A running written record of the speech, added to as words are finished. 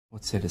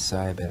What's there to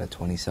say about a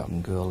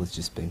 20-something girl who's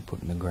just been put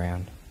in the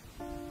ground?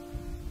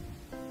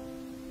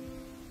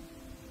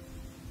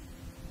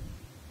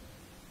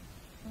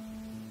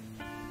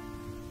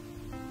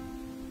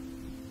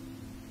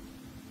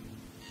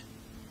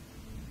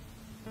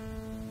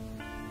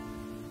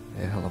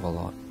 A hell of a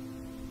lot.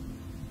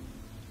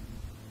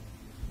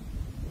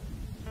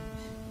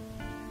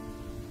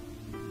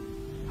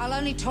 I'll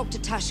only talk to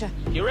Tasha.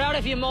 You're out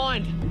of your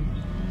mind.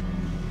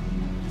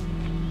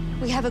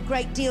 We have a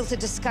great deal to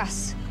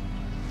discuss.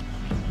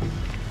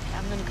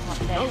 I'm gonna come up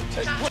there.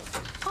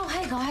 Oh,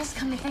 hey guys,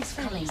 come here. Thanks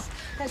for coming.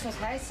 That's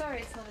okay. Sorry,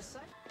 it's not a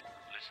soap.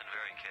 Listen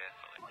very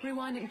carefully.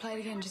 Rewind it and play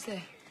it again, just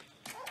there.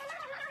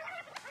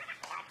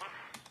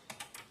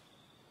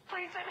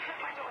 Please don't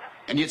hurt my daughter.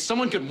 And yet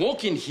someone could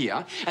walk in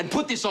here and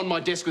put this on my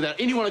desk without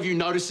any one of you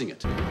noticing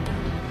it.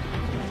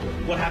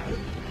 What happened?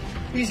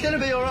 He's going to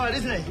be all right,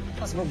 isn't he?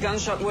 Possible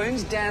gunshot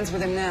wounds. Dan's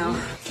with him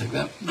now. Take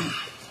that.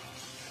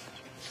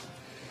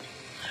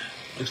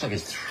 Looks like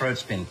his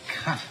throat's been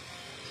cut.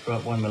 Throw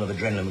up 1 mil of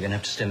adrenaline, we're going to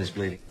have to stem this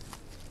bleeding.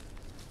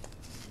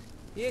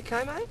 You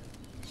okay, mate?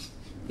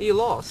 Are you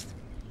lost?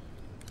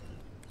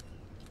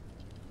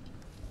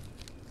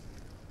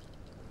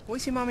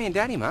 Where's your mummy and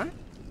daddy, mate?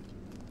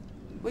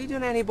 What are you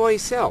doing out here by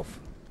yourself?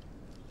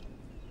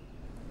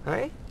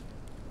 Hey?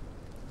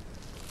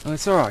 Oh,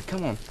 it's alright,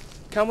 come on.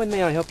 Come with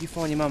me, I'll help you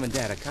find your mum and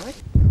dad, okay?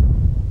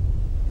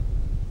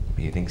 What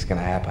do you think's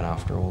gonna happen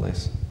after all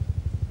this?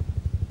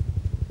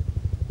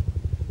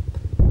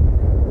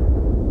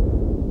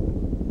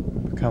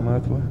 Become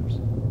earthworms?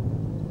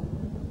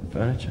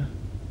 Furniture?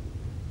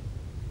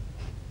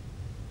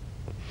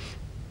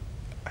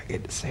 I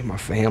get to see my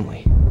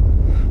family.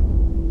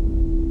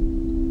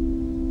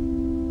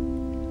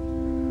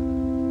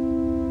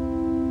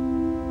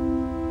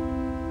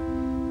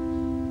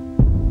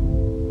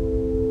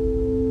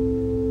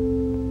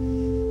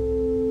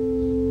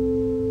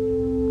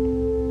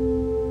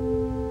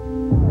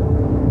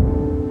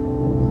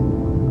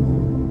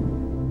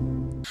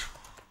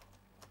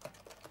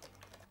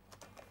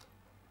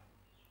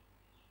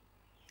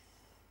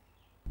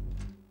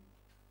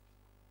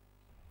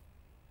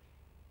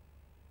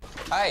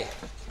 Hey,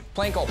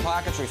 plane called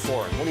Parketry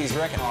for him. What do you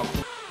reckon?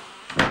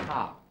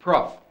 Ah,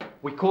 Prof,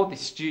 we caught this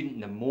student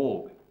in the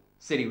morgue.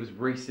 Said he was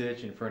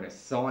researching for an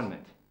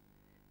assignment.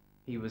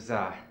 He was,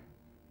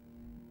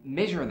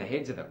 measuring the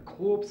heads of the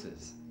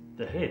corpses.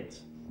 The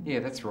heads? Yeah,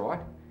 that's right.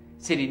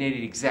 Said he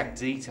needed exact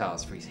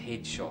details for his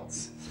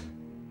headshots.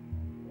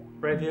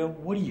 Bravia,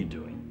 what are you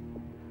doing?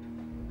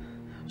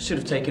 Should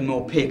have taken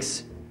more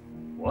pics.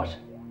 What?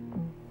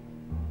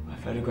 I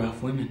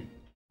photograph women.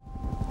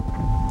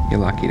 You're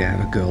lucky to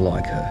have a girl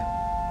like her.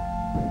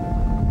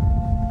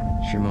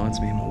 She reminds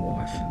me of my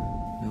wife.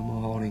 No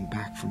more holding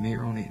back from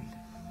here on in.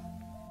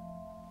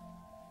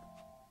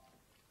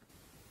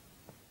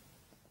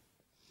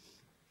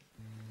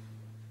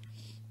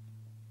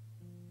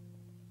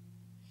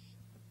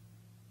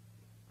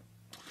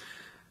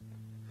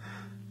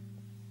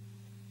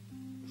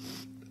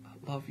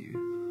 I love you.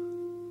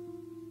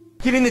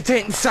 Get in the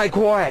tent and stay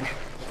quiet.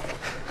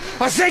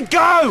 I said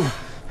go!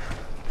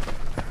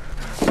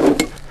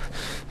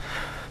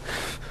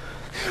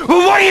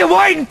 Well, what are you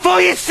waiting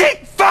for, you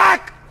sick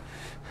fuck?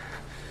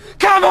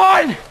 Come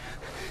on!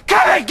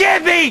 Come and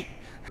get me!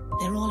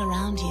 They're all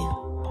around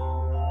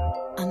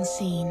you.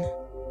 Unseen.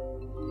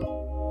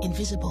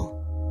 Invisible.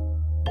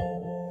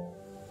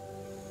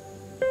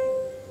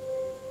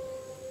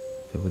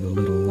 But with a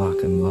little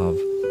luck and love,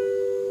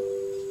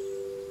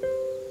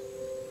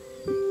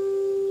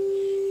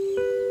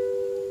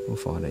 we'll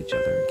find each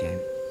other again.